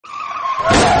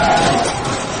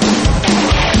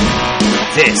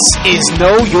This is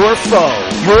Know Your Foe,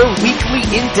 your weekly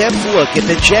in-depth look at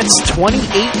the Jets' 2018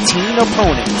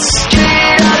 opponents.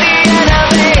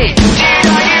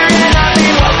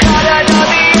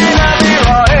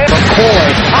 McCoy,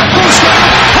 Acosta,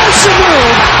 has some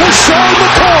room, and Sean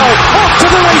McCoy off to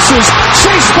the races,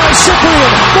 chased by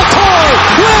Cyprian. McCoy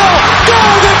will go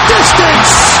the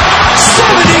distance,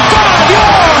 75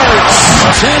 yards!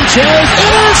 Sanchez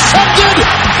intercepted,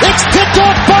 it's picked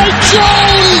up by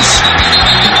Jones!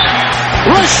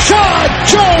 Rashad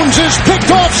Jones has picked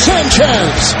off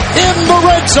Sanchez in the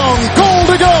red zone, goal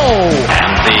to go!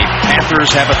 And the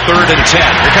Panthers have a 3rd and 10.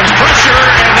 Here comes pressure,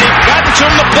 and they've gotten to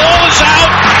him. The ball is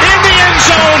out in the end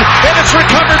zone, and it's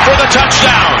recovered for the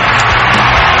touchdown.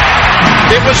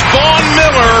 It was Vaughn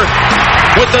Miller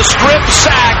with the strip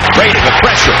sack. Brady with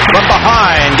pressure from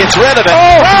behind, gets rid of it.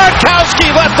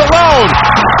 Gronkowski left alone.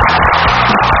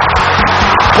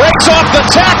 Breaks off the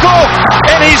tackle,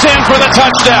 and he's in for the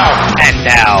touchdown. And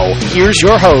now, here's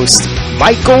your host,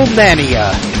 Michael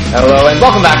Nania. Hello, and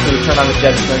welcome back to the Turn on the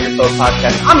Jets Know Your Foe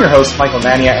podcast. I'm your host, Michael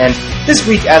Nania, and this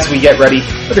week, as we get ready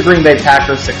for the Green Bay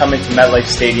Packers to come into MetLife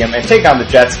Stadium and take on the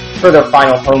Jets for their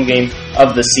final home game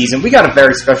of the season, we got a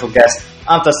very special guest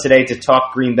on with us today to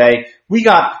talk Green Bay. We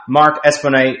got Mark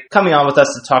Espanet coming on with us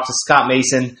to talk to Scott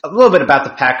Mason a little bit about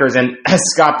the Packers, and as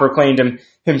Scott proclaimed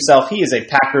himself, he is a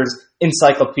Packers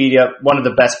encyclopedia, one of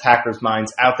the best Packers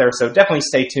minds out there, so definitely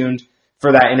stay tuned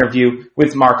for that interview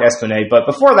with Mark Espanet. But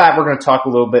before that, we're going to talk a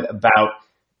little bit about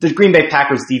the Green Bay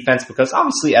Packers defense, because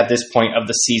obviously at this point of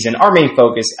the season, our main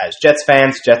focus as Jets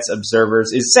fans, Jets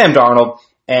observers, is Sam Darnold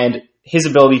and his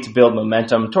ability to build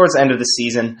momentum towards the end of the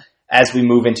season as we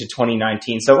move into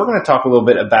 2019. So we're going to talk a little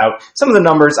bit about some of the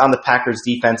numbers on the Packers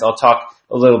defense. I'll talk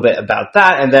a little bit about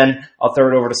that, and then I'll throw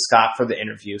it over to Scott for the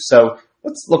interview. So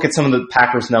let's look at some of the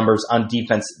Packers' numbers on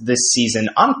defense this season.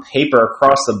 On paper,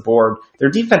 across the board, their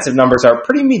defensive numbers are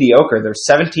pretty mediocre. They're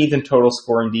 17th in total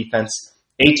scoring defense,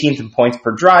 18th in points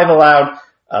per drive allowed,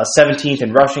 17th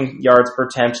in rushing yards per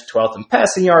attempt, 12th in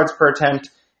passing yards per attempt,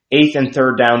 8th in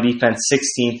third down defense,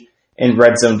 16th in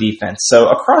red zone defense. So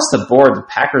across the board, the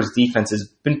Packers' defense has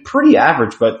been pretty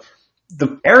average, but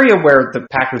the area where the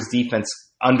Packers' defense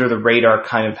under the radar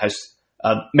kind of has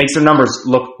makes their numbers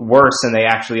look worse than they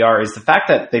actually are is the fact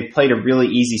that they've played a really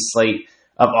easy slate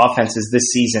of offenses this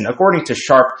season. According to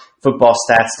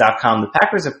sharpfootballstats.com, the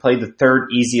Packers have played the third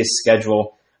easiest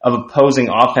schedule of opposing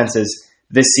offenses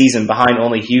this season, behind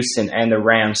only Houston and the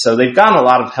Rams. So they've gotten a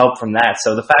lot of help from that.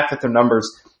 So the fact that their numbers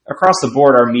across the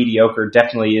board are mediocre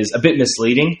definitely is a bit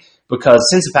misleading, because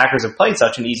since the Packers have played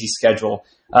such an easy schedule,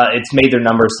 it's made their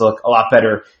numbers look a lot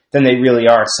better than they really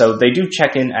are. So they do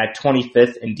check in at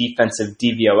 25th in defensive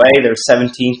DVOA. They're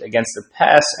 17th against the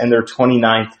pass, and they're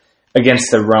 29th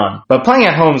against the run. But playing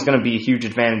at home is going to be a huge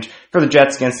advantage for the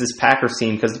Jets against this Packers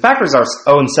team, because the Packers are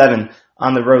 0-7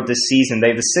 on the road this season. They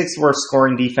have the 6th worst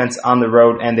scoring defense on the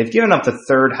road, and they've given up the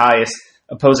 3rd highest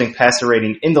opposing passer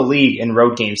rating in the league in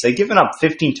road games. They've given up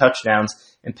 15 touchdowns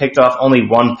and picked off only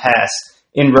 1 pass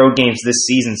in road games this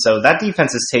season. So that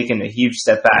defense has taken a huge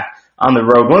step back on the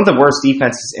road. One of the worst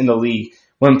defenses in the league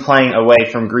when playing away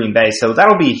from Green Bay. So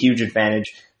that'll be a huge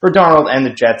advantage for Darnold and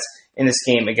the Jets in this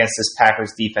game against this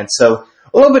Packers defense. So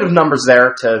a little bit of numbers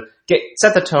there to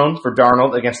set the tone for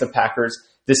Darnold against the Packers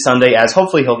this Sunday, as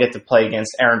hopefully he'll get to play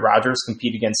against Aaron Rodgers,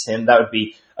 compete against him. That would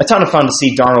be a ton of fun to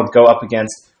see Darnold go up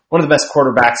against one of the best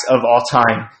quarterbacks of all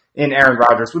time in Aaron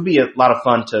Rodgers. Would be a lot of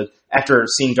fun to, after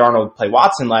seeing Darnold play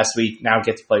Watson last week, now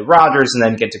get to play Rodgers and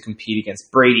then get to compete against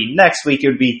Brady next week. It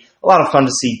would be a lot of fun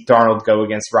to see Darnold go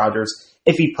against Rodgers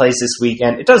if he plays this week.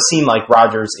 And it does seem like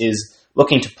Rodgers is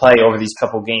looking to play over these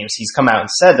couple games. He's come out and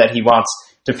said that he wants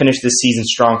to finish this season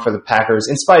strong for the Packers,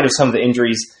 in spite of some of the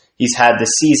injuries he's had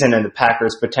this season and the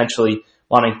Packers potentially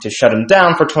wanting to shut him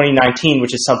down for 2019,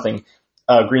 which is something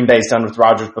Green Bay's done with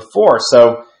Rodgers before.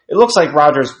 So it looks like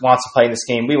Rodgers wants to play in this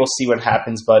game. We will see what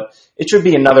happens, but it should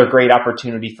be another great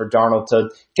opportunity for Darnold to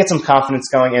get some confidence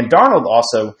going. And Darnold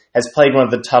also has played one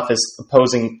of the toughest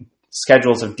opposing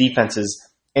schedules of defenses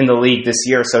in the league this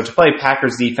year. So to play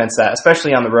Packers defense that,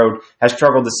 especially on the road, has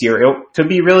struggled this year, it could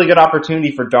be a really good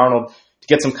opportunity for Darnold to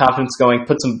get some confidence going,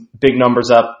 put some big numbers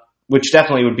up, which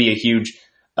definitely would be a huge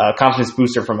confidence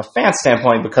booster from a fan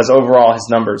standpoint, because overall his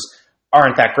numbers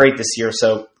aren't that great this year.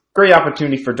 So great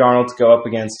opportunity for Darnold to go up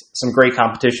against some great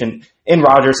competition in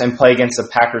Rodgers and play against a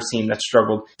Packers team that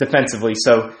struggled defensively.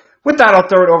 So with that, I'll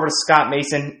throw it over to Scott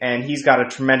Mason, and he's got a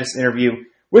tremendous interview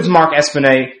with Mark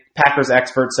Espanet, Packers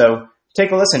expert. So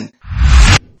take a listen.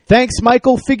 Thanks,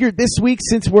 Michael. Figured this week,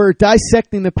 since we're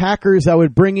dissecting the Packers, I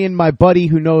would bring in my buddy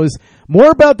who knows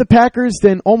more about the Packers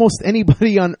than almost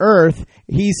anybody on earth.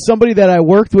 He's somebody that I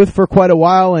worked with for quite a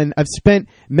while, and I've spent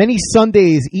many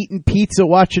Sundays eating pizza,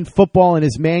 watching football in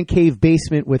his man cave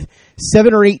basement with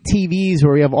 7 or 8 TVs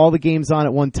where we have all the games on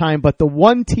at one time. But the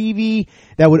one TV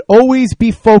that would always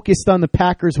be focused on the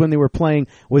Packers when they were playing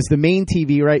was the main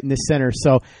TV right in the center.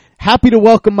 So happy to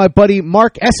welcome my buddy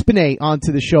Mark Espanet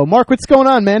onto the show. Mark, what's going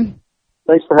on, man?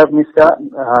 Thanks for having me, Scott.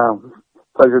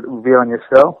 Pleasure to be on your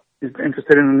show.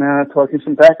 Interested in talking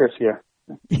some Packers here.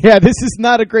 Yeah, this is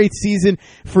not a great season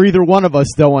for either one of us,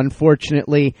 though,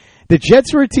 unfortunately. The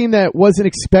Jets were a team that wasn't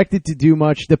expected to do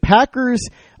much. The Packers,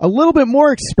 a little bit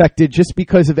more expected just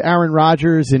because of Aaron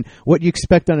Rodgers and what you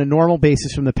expect on a normal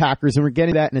basis from the Packers, and we're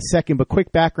getting to that in a second. But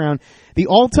quick background, the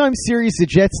all-time series, the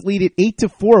Jets lead it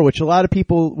 8-4, which a lot of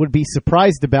people would be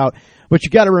surprised about. But you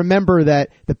got to remember that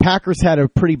the Packers had a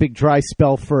pretty big dry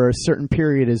spell for a certain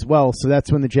period as well, so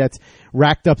that's when the Jets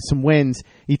racked up some wins.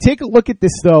 You take a look at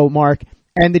this, though, Mark,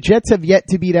 and the Jets have yet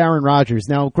to beat Aaron Rodgers.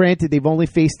 Now, granted, they've only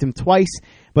faced him twice,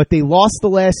 but they lost the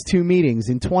last 2 meetings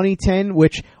in 2010,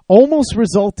 which almost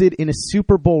resulted in a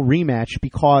Super Bowl rematch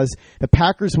because the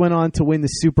Packers went on to win the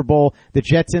Super Bowl. The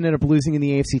Jets ended up losing in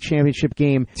the AFC Championship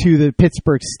game to the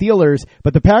Pittsburgh Steelers,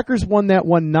 but the Packers won that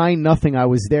one 9-0. I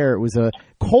was there. It was a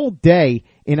cold day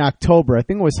in October. I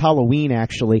think it was Halloween,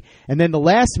 actually. And then the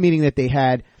last meeting that they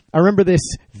had, I remember this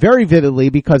very vividly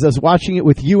because I was watching it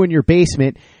with you in your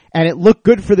basement, and it looked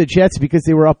good for the Jets because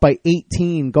they were up by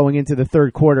 18 going into the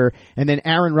third quarter. And then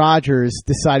Aaron Rodgers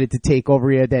decided to take over.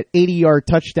 He had that 80-yard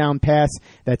touchdown pass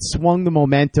that swung the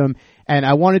momentum. And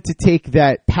I wanted to take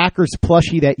that Packers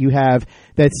plushie that you have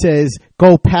that says,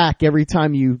 "Go Pack," every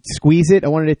time you squeeze it. I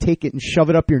wanted to take it and shove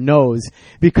it up your nose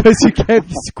because you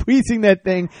kept squeezing that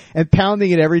thing and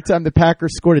pounding it every time the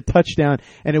Packers scored a touchdown.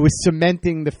 And it was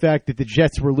cementing the fact that the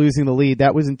Jets were losing the lead.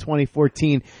 That was in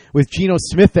 2014 with Geno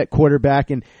Smith at quarterback.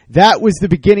 And that was the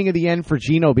beginning of the end for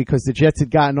Geno because the Jets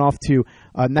had gotten off to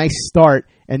a nice start.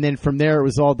 And then from there, it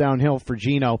was all downhill for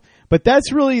Geno. But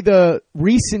that's really the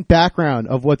recent background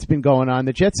of what's been going on.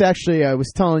 The Jets actually, I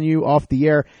was telling you off the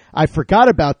air, I forgot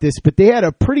about this, but they had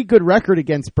a pretty good record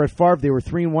against Brett Favre. They were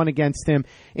 3-1 against him,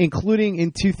 including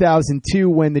in 2002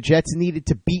 when the Jets needed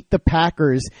to beat the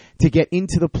Packers to get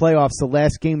into the playoffs, the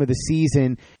last game of the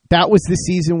season. That was the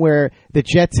season where the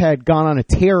Jets had gone on a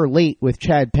tear late with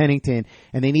Chad Pennington,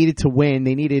 and they needed to win.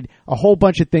 They needed a whole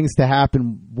bunch of things to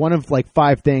happen, one of like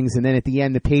 5 things, and then at the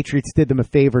end, the Patriots did them a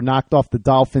favor, knocked off the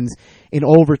Dolphins in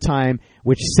overtime,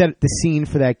 which set the scene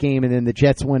for that game, and then the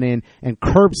Jets went in and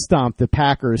curb stomped the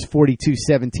Packers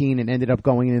 42-17 and ended up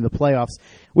going into the playoffs,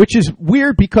 which is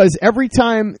weird because every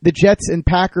time the Jets and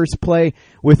Packers play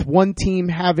with one team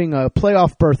having a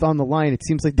playoff berth on the line, it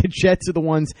seems like the Jets are the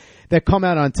ones that come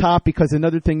out on top because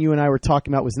another thing you and I were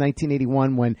talking about was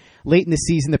 1981 when late in the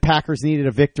season the Packers needed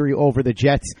a victory over the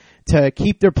Jets to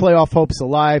keep their playoff hopes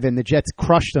alive, and the Jets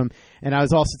crushed them. And I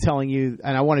was also telling you,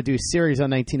 and I want to do a series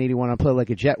on 1981 on Play Like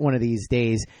a Jet one of these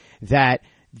days, that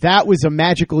was a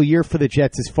magical year for the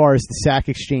Jets as far as the sack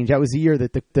exchange. That was the year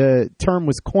that the term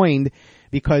was coined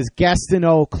because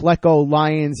Gastineau, Klecko,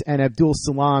 Lyons, and Abdul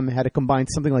Salam had to combine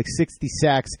something like 60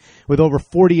 sacks, with over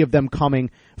 40 of them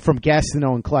coming from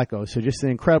Gastineau and Klecko. So just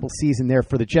an incredible season there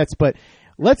for the Jets. But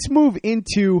let's move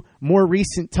into more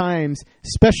recent times,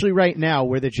 especially right now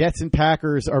where the Jets and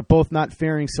Packers are both not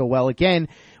faring so well. Again,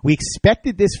 we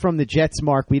expected this from the Jets,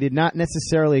 Mark. We did not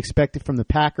necessarily expect it from the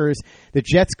Packers. The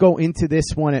Jets go into this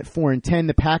one at 4-10.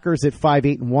 The Packers at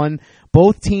 5-8-1.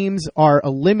 Both teams are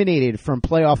eliminated from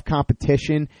playoff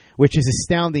competition, which is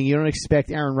astounding. You don't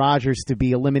expect Aaron Rodgers to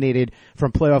be eliminated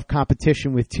from playoff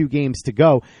competition with 2 games to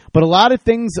go. But a lot of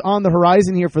things on the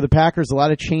horizon here for the Packers, a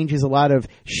lot of changes, a lot of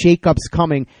shakeups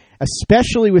coming,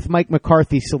 especially with Mike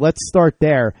McCarthy. So let's start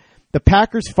there. The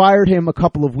Packers fired him a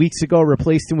couple of weeks ago,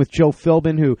 replaced him with Joe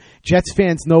Philbin, who Jets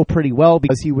fans know pretty well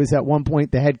because he was at one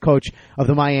point the head coach of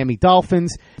the Miami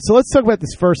Dolphins. So let's talk about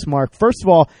this first, Mark. First of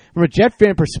all, from a Jet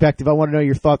fan perspective, I want to know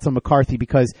your thoughts on McCarthy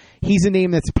because he's a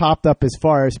name that's popped up as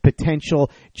far as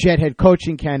potential Jet head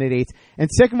coaching candidates.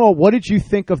 And second of all, what did you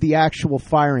think of the actual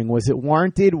firing? Was it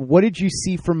warranted? What did you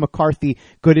see from McCarthy,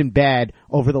 good and bad,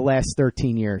 over the last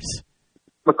 13 years?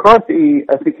 McCarthy,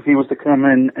 I think if he was to come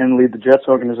in and lead the Jets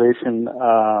organization,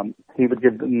 he would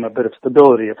give them a bit of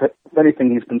stability. If anything,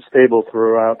 he's been stable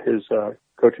throughout his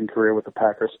coaching career with the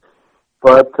Packers.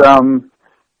 But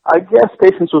I guess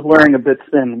patience was wearing a bit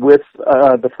thin with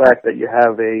the fact that you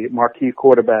have a marquee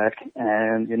quarterback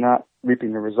and you're not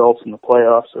reaping the results in the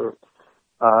playoffs. Or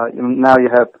now you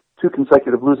have 2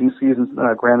 consecutive losing seasons.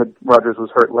 Granted, Rodgers was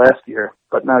hurt last year,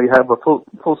 but now you have a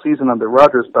full season under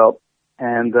Rodgers' belt,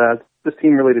 and this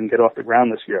team really didn't get off the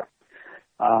ground this year.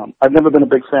 I've never been a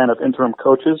big fan of interim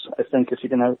coaches. I think if you're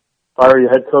going to fire your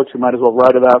head coach, you might as well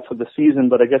ride it out for the season,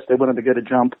 but I guess they wanted to get a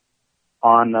jump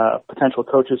on potential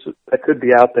coaches that could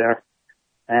be out there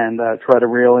and try to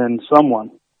reel in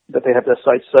someone that they have their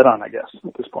sights set on, I guess,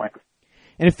 at this point.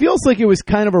 And it feels like it was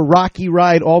kind of a rocky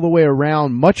ride all the way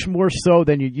around, much more so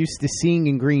than you're used to seeing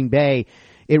in Green Bay.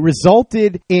 It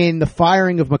resulted in the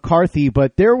firing of McCarthy,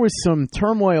 but there was some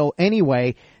turmoil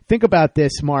anyway. Think about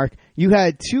this, Mark. You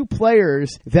had 2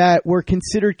 players that were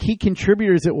considered key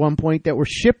contributors at one point that were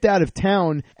shipped out of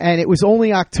town, and it was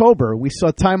only October. We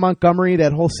saw Ty Montgomery,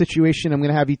 that whole situation. I'm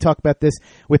going to have you talk about this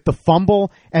with the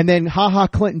fumble. And then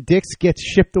Clinton Dix gets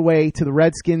shipped away to the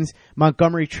Redskins.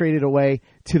 Montgomery traded away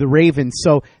to the Ravens.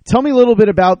 So tell me a little bit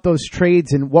about those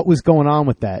trades and what was going on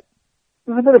with that. It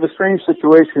was a bit of a strange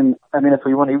situation. I mean, if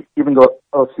we want to even go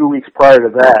a few weeks prior to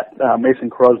that,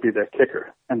 Mason Crosby, their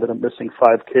kicker, ended up missing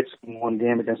 5 kicks in one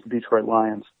game against the Detroit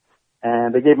Lions.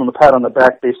 And they gave him a pat on the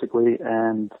back, basically,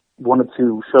 and wanted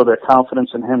to show their confidence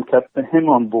in him, kept him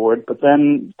on board. But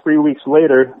then 3 weeks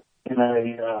later, in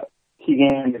a key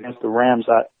game against the Rams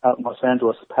out in Los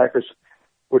Angeles, the Packers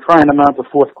were trying to mount a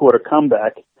fourth-quarter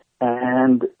comeback.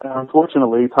 And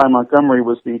unfortunately, Ty Montgomery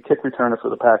was the kick returner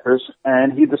for the Packers,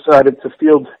 and he decided to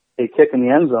field a kick in the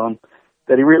end zone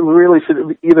that he really should have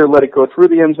either let it go through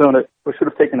the end zone or should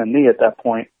have taken a knee at that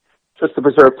point, just to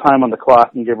preserve time on the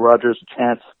clock and give Rodgers a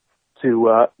chance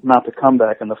to mount a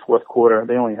comeback in the fourth quarter.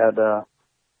 They only had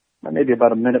maybe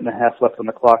about a minute and a half left on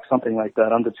the clock, something like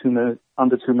that, under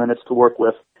 2 minutes to work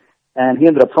with, and he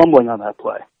ended up fumbling on that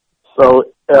play. So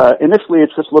initially,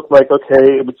 it just looked like,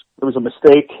 okay, it was a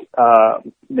mistake.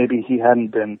 Maybe he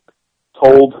hadn't been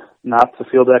told not to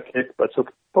field that kick, but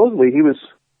supposedly he was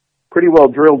pretty well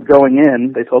drilled going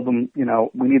in. They told him,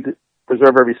 we need to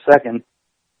preserve every second.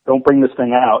 Don't bring this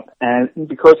thing out. And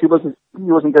because he wasn't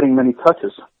getting many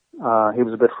touches, he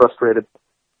was a bit frustrated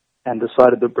and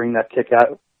decided to bring that kick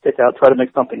out, try to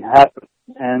make something happen,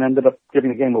 and ended up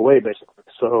giving the game away, basically.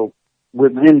 So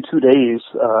within 2 days,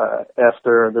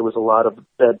 after there was a lot of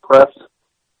bad press,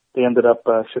 they ended up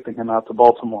shipping him out to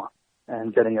Baltimore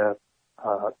and getting a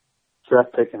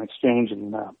draft pick in exchange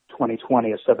in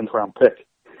 2020, a 7th-round pick.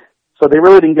 So they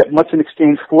really didn't get much in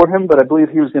exchange for him, but I believe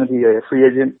he was going to be a free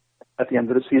agent at the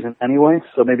end of the season anyway,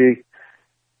 so maybe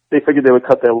they figured they would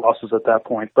cut their losses at that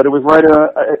point. But it was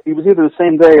it was either the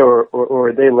same day or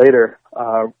a day later,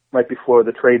 right before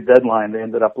the trade deadline. They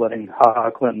ended up letting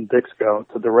Clinton Dix go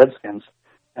to the Redskins.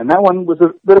 And that one was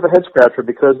a bit of a head-scratcher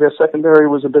because their secondary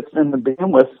was a bit thin to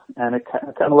begin with, and it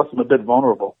kind of left them a bit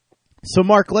vulnerable. So,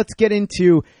 Mark, let's get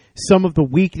into some of the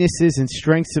weaknesses and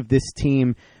strengths of this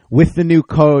team with the new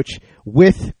coach,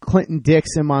 with Clinton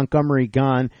Dix and Montgomery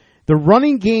gone. The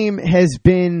running game has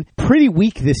been pretty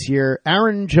weak this year.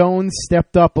 Aaron Jones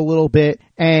stepped up a little bit,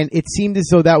 and it seemed as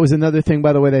though that was another thing,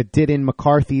 by the way, that did in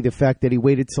McCarthy, the fact that he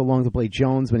waited so long to play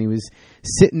Jones when he was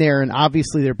sitting there and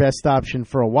obviously their best option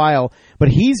for a while. But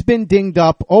he's been dinged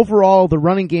up. Overall, the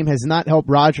running game has not helped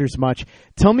Rodgers much.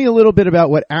 Tell me a little bit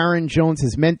about what Aaron Jones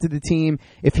has meant to the team,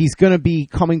 if he's going to be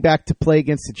coming back to play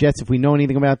against the Jets, if we know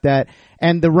anything about that,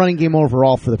 and the running game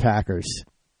overall for the Packers.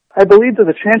 I believe there's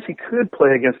a chance he could play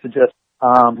against the Jets.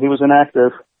 He was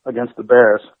inactive against the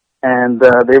Bears, and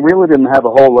they really didn't have a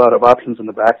whole lot of options in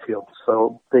the backfield,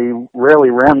 so they rarely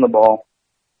ran the ball,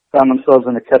 found themselves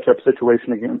in a catch-up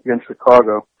situation against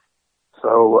Chicago.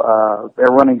 So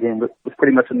their running game was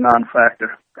pretty much a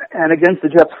non-factor. And against the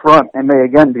Jets front, it may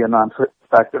again be a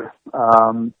non-factor.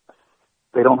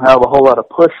 They don't have a whole lot of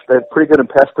push. They're pretty good in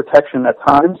pass protection at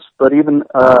times, but even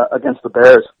against the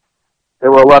Bears, there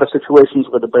were a lot of situations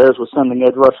where the Bears were sending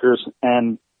edge rushers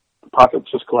and the pocket was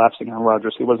just collapsing on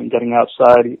Rodgers. He wasn't getting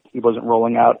outside. He wasn't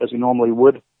rolling out as he normally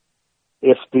would.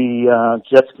 If the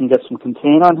Jets can get some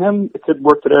contain on him, it could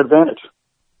work to their advantage.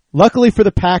 Luckily for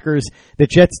the Packers, the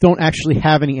Jets don't actually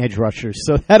have any edge rushers,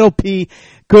 so that'll be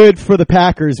good for the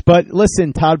Packers. But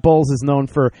listen, Todd Bowles is known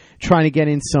for trying to get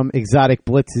in some exotic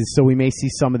blitzes, so we may see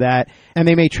some of that, and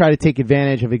they may try to take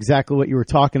advantage of exactly what you were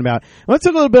talking about. Let's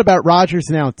talk a little bit about Rodgers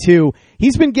now, too.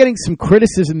 He's been getting some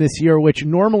criticism this year, which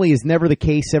normally is never the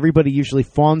case. Everybody usually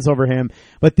fawns over him.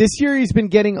 But this year he's been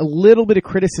getting a little bit of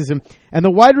criticism. And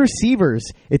the wide receivers,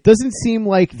 it doesn't seem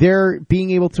like they're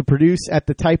being able to produce at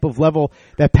the type of level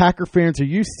that Packer fans are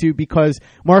used to because,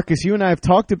 Marcus, you and I have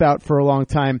talked about for a long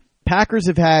time, Packers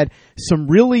have had some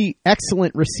really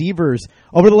excellent receivers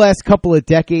over the last couple of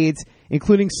decades,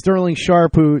 including Sterling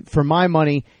Sharp, who, for my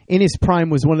money, in his prime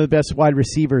was one of the best wide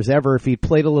receivers ever. If he'd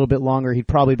played a little bit longer, he'd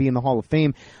probably be in the Hall of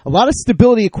Fame. A lot of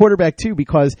stability at quarterback, too,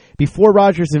 because before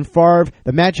Rodgers and Favre,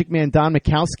 the Magic Man, Don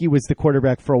Majkowski, was the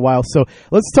quarterback for a while. So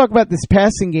let's talk about this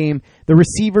passing game, the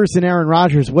receivers and Aaron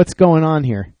Rodgers. What's going on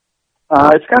here?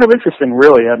 It's kind of interesting,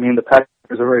 really. I mean, the Packers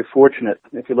are very fortunate.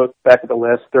 If you look back at the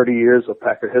last 30 years of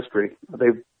Packer history,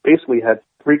 they've basically had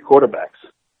 3 quarterbacks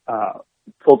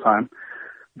full-time: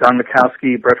 Don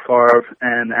Majkowski, Brett Favre,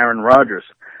 and Aaron Rodgers.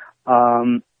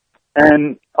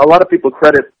 And a lot of people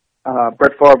credit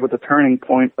Brett Favre with the turning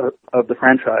point of the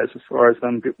franchise as far as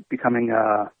them becoming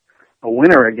a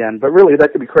winner again. But really,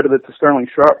 that could be credited to Sterling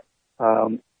Sharp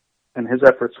and his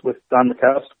efforts with Don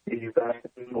Majkowski back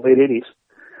in the late 80s.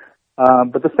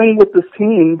 But the thing with this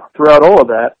team throughout all of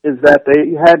that is that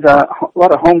they had a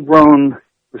lot of homegrown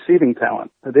receiving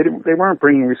talent. They weren't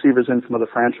bringing receivers in from other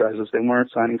franchises. They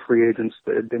weren't signing free agents.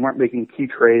 They weren't making key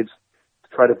trades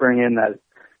to try to bring in that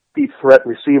deep threat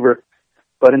receiver.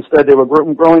 But instead, they were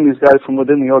growing these guys from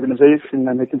within the organization,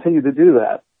 and they continue to do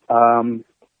that. And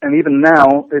even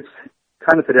now, it's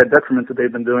kind of to their detriment that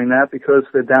they've been doing that, because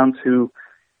they're down to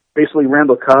basically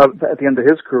Randall Cobb at the end of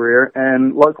his career,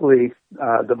 and luckily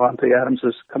Devontae Adams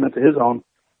has come into his own.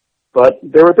 But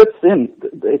they're a bit thin.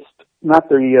 It's not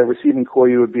the receiving core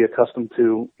you would be accustomed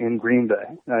to in Green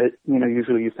Bay.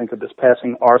 Usually you think of this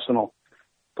passing arsenal,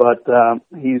 but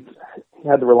he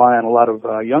had to rely on a lot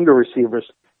of younger receivers,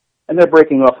 and they're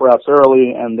breaking off routes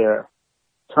early, and they're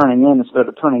turning in instead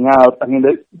of turning out. I mean,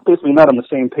 they're basically not on the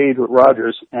same page with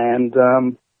Rodgers, and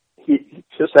he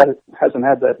just hasn't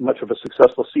had that much of a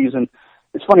successful season.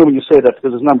 It's funny when you say that,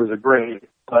 because his numbers are great,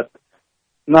 but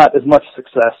not as much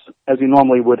success as he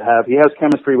normally would have. He has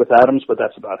chemistry with Adams, but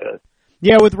that's about it.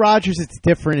 Yeah, with Rodgers, it's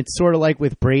different. It's sort of like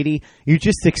with Brady. You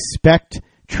just expect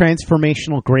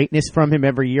transformational greatness from him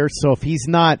every year. So if he's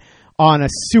not on a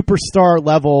superstar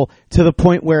level to the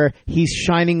point where he's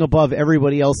shining above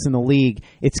everybody else in the league,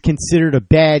 it's considered a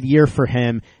bad year for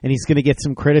him, and he's going to get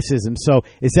some criticism. So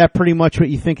is that pretty much what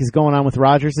you think is going on with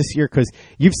Rodgers this year? Because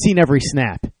you've seen every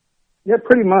snap. Yeah,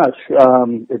 pretty much.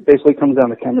 It basically comes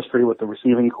down to chemistry with the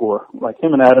receiving core. Like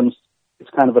him and Adams, it's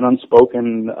kind of an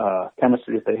unspoken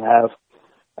chemistry that they have.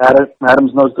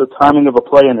 Adams knows the timing of a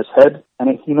play in his head, and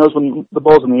he knows when the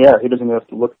ball's in the air. He doesn't have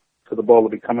to look for the ball to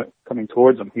be coming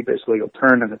towards him. He basically will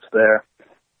turn and it's there.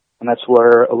 And that's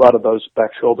where a lot of those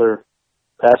back shoulder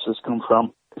passes come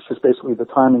from. It's just basically the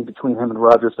timing between him and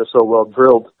Rodgers. They're so well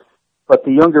drilled. But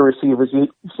the younger receivers, you're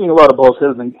seeing a lot of balls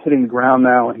hitting the ground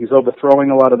now, and he's overthrowing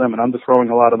a lot of them and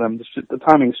underthrowing a lot of them. The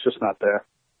timing's just not there.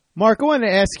 Mark, I wanted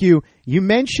to ask you, you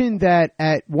mentioned that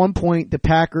at one point the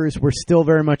Packers were still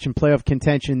very much in playoff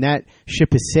contention. That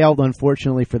ship has sailed,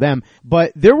 unfortunately, for them.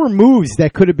 But there were moves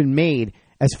that could have been made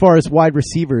as far as wide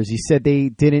receivers. You said they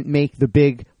didn't make the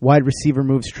big wide receiver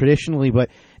moves traditionally, but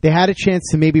they had a chance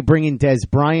to maybe bring in Dez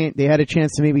Bryant. They had a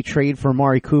chance to maybe trade for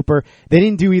Amari Cooper. They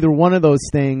didn't do either one of those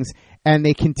things, and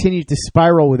they continued to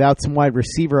spiral without some wide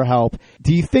receiver help.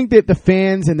 Do you think that the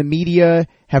fans and the media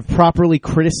have properly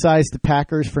criticized the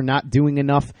Packers for not doing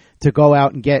enough to go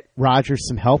out and get Rodgers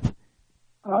some help?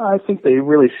 I think they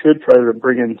really should try to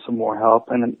bring in some more help,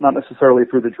 and not necessarily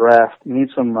through the draft. You need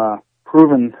some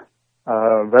proven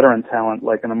veteran talent,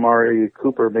 like an Amari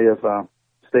Cooper may have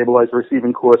stabilized the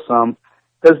receiving core some.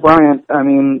 Des Bryant, I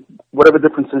mean, whatever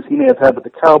differences he may have had with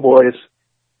the Cowboys,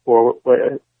 or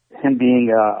him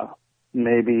being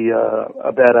maybe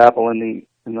a bad apple in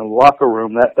the locker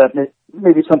room, that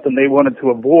may be something they wanted to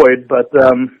avoid, but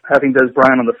having Des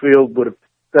Bryant on the field would have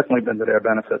definitely been to their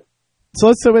benefit. So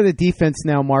let's talk about the defense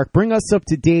now, Mark. Bring us up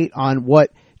to date on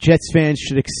what Jets fans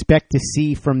should expect to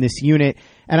see from this unit.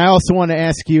 And I also want to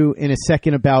ask you in a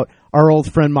second about our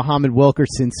old friend Muhammad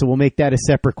Wilkerson, so we'll make that a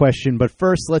separate question. But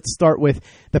first, let's start with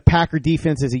the Packer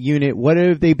defense as a unit. What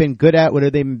have they been good at? What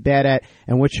have they been bad at?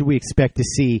 And what should we expect to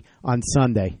see on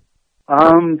Sunday?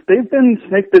 They've been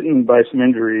snake-bitten by some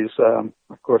injuries.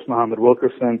 Of course, Muhammad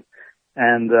Wilkerson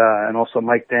and also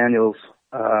Mike Daniels,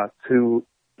 two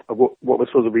of what was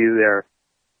supposed to be their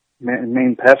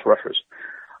main pass rushers.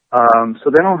 So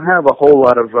they don't have a whole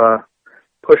lot of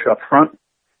push up front.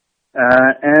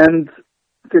 And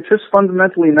they're just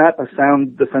fundamentally not a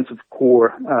sound defensive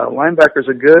core. Linebackers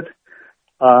are good,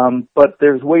 but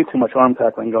there's way too much arm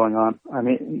tackling going on. I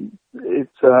mean,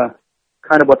 it's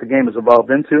kind of what the game has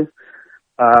evolved into.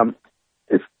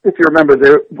 If you remember,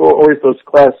 there were always those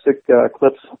classic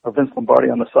clips of Vince Lombardi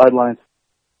on the sidelines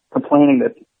complaining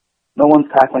that no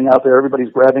one's tackling out there,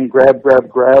 everybody's grabbing, grab.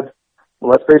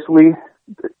 Well, that's basically,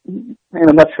 in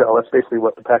a nutshell, that's basically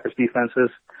what the Packers defense is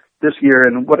this year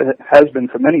and what it has been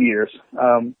for many years.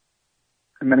 And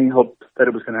many hoped that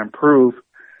it was going to improve.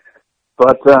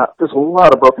 But there's a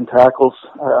lot of broken tackles,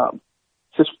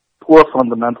 just poor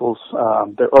fundamentals.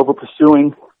 They're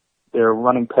over-pursuing. They're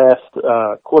running past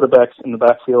quarterbacks in the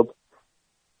backfield.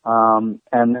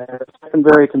 And their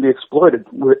secondary can be exploited.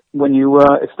 When you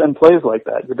extend plays like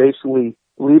that, you're basically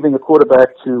leaving a quarterback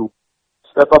to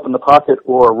step up in the pocket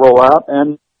or roll out,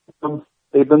 and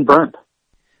they've been burned.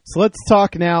 So let's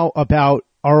talk now about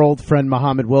our old friend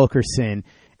Muhammad Wilkerson.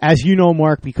 As you know,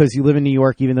 Mark, because you live in New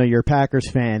York, even though you're a Packers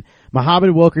fan, Muhammad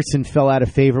Wilkerson fell out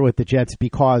of favor with the Jets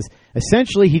because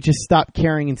essentially he just stopped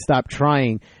caring and stopped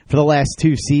trying for the last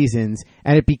 2 seasons.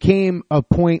 And it became a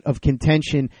point of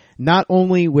contention, not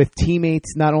only with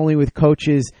teammates, not only with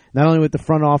coaches, not only with the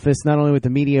front office, not only with the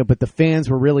media, but the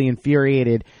fans were really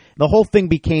infuriated. The whole thing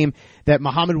became that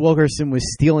Muhammad Wilkerson was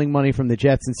stealing money from the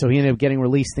Jets, and so he ended up getting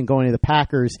released and going to the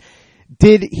Packers.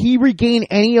 Did he regain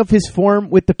any of his form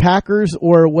with the Packers,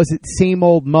 or was it same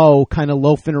old Mo kind of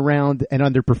loafing around and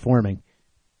underperforming?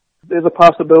 There's a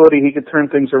possibility he could turn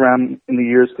things around in the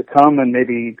years to come and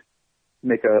maybe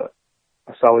make a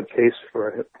solid case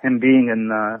for him being in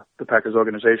the Packers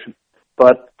organization.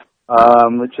 But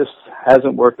it just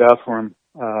hasn't worked out for him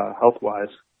health-wise.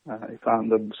 He found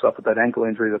himself with that ankle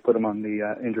injury that put him on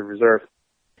the injured reserve.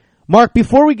 Mark,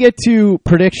 before we get to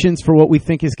predictions for what we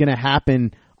think is going to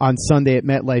happen on Sunday at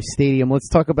MetLife Stadium, let's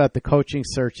talk about the coaching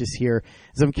searches here.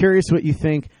 As I'm curious what you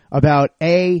think about,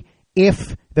 A,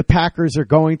 if the Packers are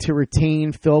going to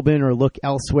retain Philbin or look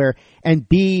elsewhere, and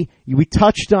B, we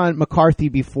touched on McCarthy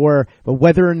before, but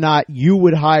whether or not you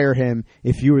would hire him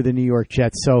if you were the New York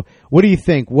Jets. So what do you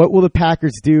think? What will the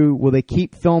Packers do? Will they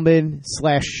keep Philbin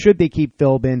 / should they keep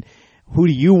Philbin? Who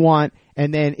do you want?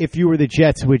 And then if you were the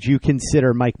Jets, would you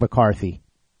consider Mike McCarthy?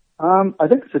 I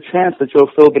think there's a chance that Joe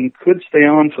Philbin could stay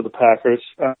on for the Packers,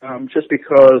 just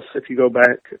because if you go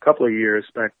back a couple of years,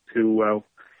 back to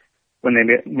when they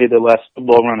made their last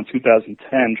football run in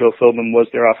 2010, Joe Philbin was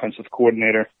their offensive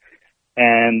coordinator,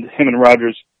 and him and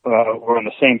Rodgers were on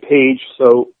the same page,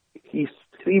 so he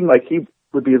seemed like he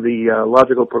would be the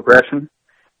logical progression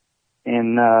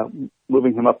in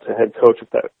moving him up to head coach if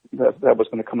that was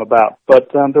going to come about. But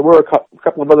there were a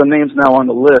couple of other names now on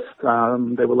the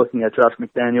list. They were looking at Josh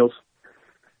McDaniels.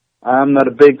 I'm not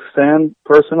a big fan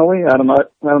personally. I don't know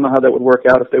how that would work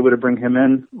out if they were to bring him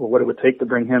in, or what it would take to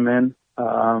bring him in.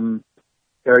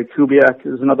 Gary Kubiak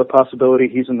is another possibility.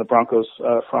 He's in the Broncos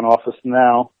front office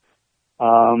now.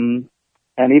 And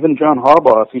even John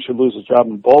Harbaugh, if he should lose his job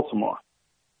in Baltimore.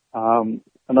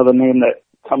 Another name that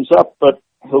comes up, but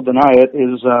he'll deny it,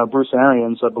 is Bruce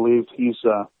Arians. I believe he's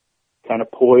kind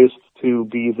of poised to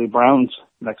be the Browns'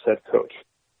 next head coach.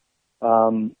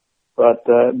 But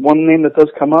one name that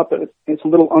does come up, it's a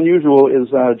little unusual, is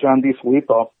John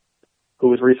DeFilippo, who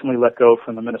was recently let go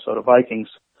from the Minnesota Vikings.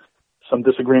 Some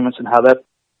disagreements in how that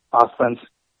offense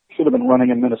should have been running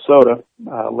in Minnesota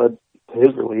led to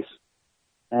his release.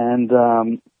 And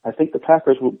I think the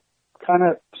Packers were kind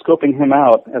of scoping him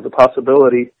out as a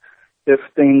possibility if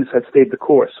things had stayed the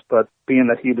course. But being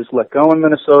that he was let go in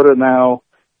Minnesota now,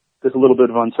 there's a little bit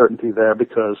of uncertainty there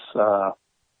because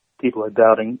people are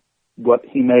doubting what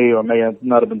he may or may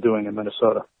not have been doing in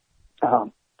Minnesota.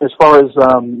 As far as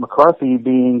McCarthy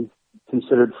being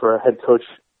considered for a head coach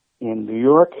in New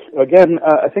York, again,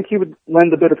 I think he would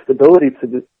lend a bit of stability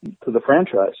to the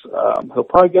franchise. He'll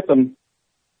probably get them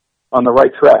on the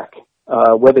right track.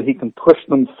 Whether he can push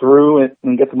them through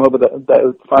and get them over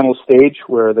that final stage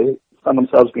where they found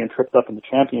themselves being tripped up in the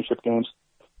championship games,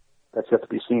 that's yet to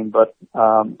be seen. But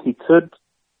he could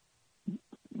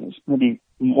maybe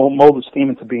mold his team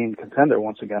into being a contender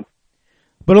once again.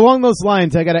 But along those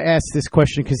lines, I got to ask this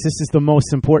question because this is the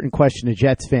most important question to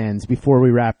Jets fans before we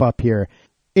wrap up here.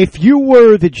 If you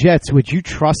were the Jets, would you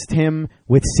trust him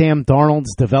with Sam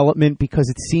Darnold's development? Because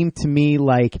it seemed to me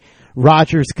like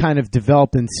Rodgers kind of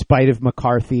developed in spite of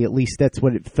McCarthy. At least that's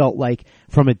what it felt like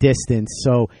from a distance.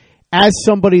 So as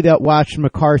somebody that watched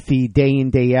McCarthy day in,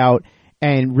 day out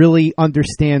and really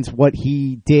understands what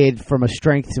he did from a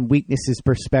strengths and weaknesses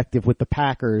perspective with the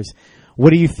Packers,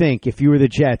 what do you think? If you were the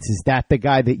Jets, is that the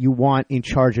guy that you want in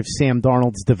charge of Sam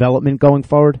Darnold's development going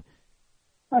forward?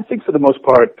 I think for the most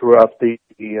part throughout the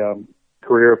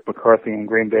career of McCarthy in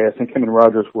Green Bay, I think him and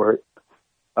Rodgers were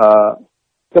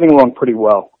getting along pretty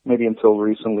well, maybe until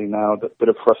recently now, a bit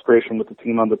of frustration with the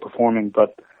team underperforming.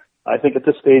 But I think at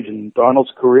this stage in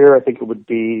Darnold's career, I think it would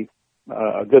be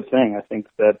a good thing. I think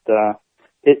that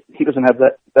he doesn't have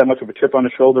that much of a chip on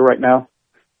his shoulder right now.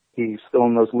 He's still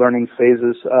in those learning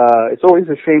phases. It's always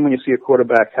a shame when you see a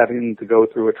quarterback having to go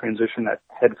through a transition at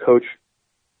head coach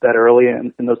that early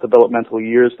in those developmental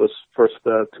years, those first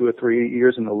 2 or 3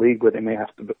 years in the league where they may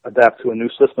have to adapt to a new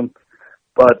system.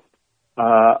 But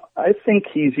I think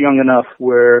he's young enough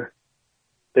where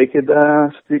they could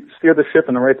steer the ship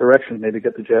in the right direction, maybe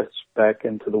get the Jets back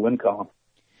into the win column.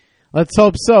 Let's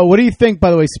hope so. What do you think,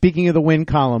 by the way, speaking of the win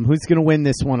column, who's going to win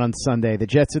this one on Sunday, the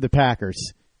Jets or the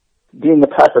Packers? Being the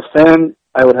Packers fan,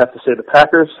 I would have to say the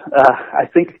Packers. I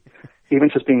think, even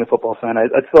just being a football fan, I'd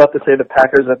still have to say the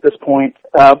Packers at this point.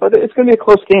 But it's going to be a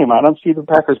close game. I don't see the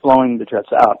Packers blowing the Jets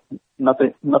out.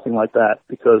 Nothing like that,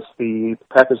 because the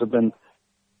Packers have been,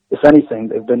 if anything,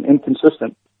 they've been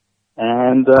inconsistent.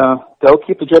 And they'll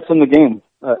keep the Jets in the game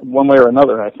one way or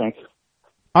another, I think.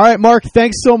 All right, Mark,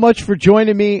 thanks so much for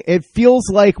joining me. It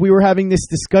feels like we were having this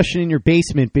discussion in your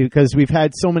basement because we've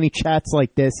had so many chats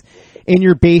like this in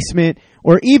your basement,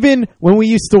 or even when we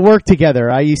used to work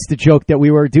together. I used to joke that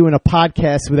we were doing a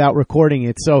podcast without recording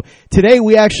it. So today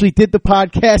we actually did the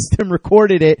podcast and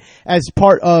recorded it as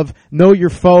part of Know Your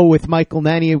Foe with Michael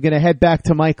Nania. We're going to head back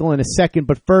to Michael in a second,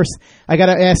 but first I got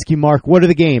to ask you, Mark, what are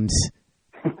the games?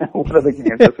 What are the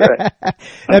games? That's right.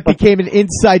 That became an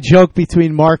inside joke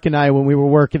between Mark and I when we were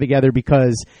working together,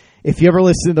 because if you ever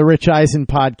listen to the Rich Eisen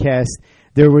podcast,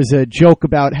 there was a joke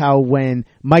about how when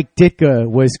Mike Ditka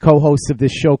was co-host of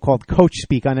this show called Coach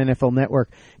Speak on NFL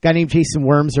Network, a guy named Jason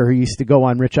Wormser, who used to go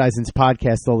on Rich Eisen's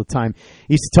podcast all the time,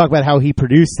 he used to talk about how he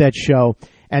produced that show,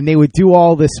 and they would do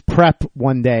all this prep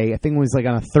one day. I think it was like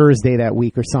on a Thursday that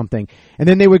week or something. And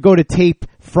then they would go to tape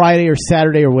Friday or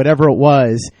Saturday or whatever it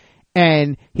was,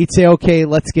 and he'd say, okay,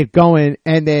 let's get going.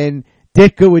 And then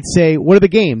Ditka would say, what are the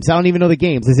games? I don't even know the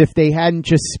games. As if they hadn't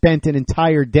just spent an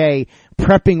entire day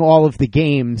prepping all of the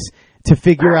games to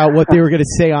figure out what they were going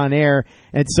to say on air.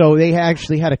 And so they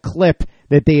actually had a clip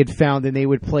that they had found, and they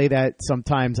would play that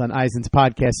sometimes on Eisen's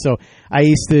podcast. So I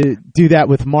used to do that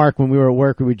with Mark when we were at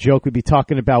work. We would joke, we'd be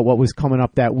talking about what was coming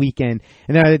up that weekend,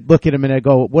 and then I'd look at him and I'd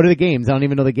go, what are the games? I don't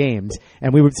even know the games.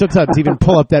 And we would sometimes even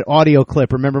pull up that audio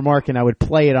clip. Remember, Mark? And I would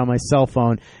play it on my cell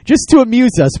phone just to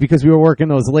amuse us, because we were working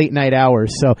those late night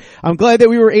hours. So I'm glad that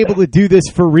we were able to do this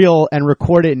for real and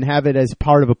record it and have it as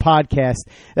part of a podcast.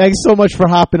 Thanks so much for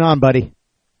hopping on, buddy.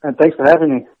 And thanks for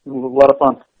having me. It was a lot of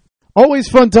fun. Always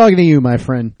fun talking to you, my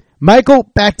friend. Michael,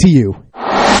 back to you.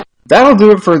 That'll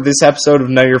do it for this episode of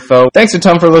Know Your Foe. Thanks a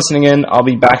ton for listening in. I'll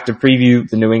be back to preview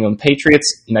the New England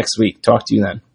Patriots next week. Talk to you then.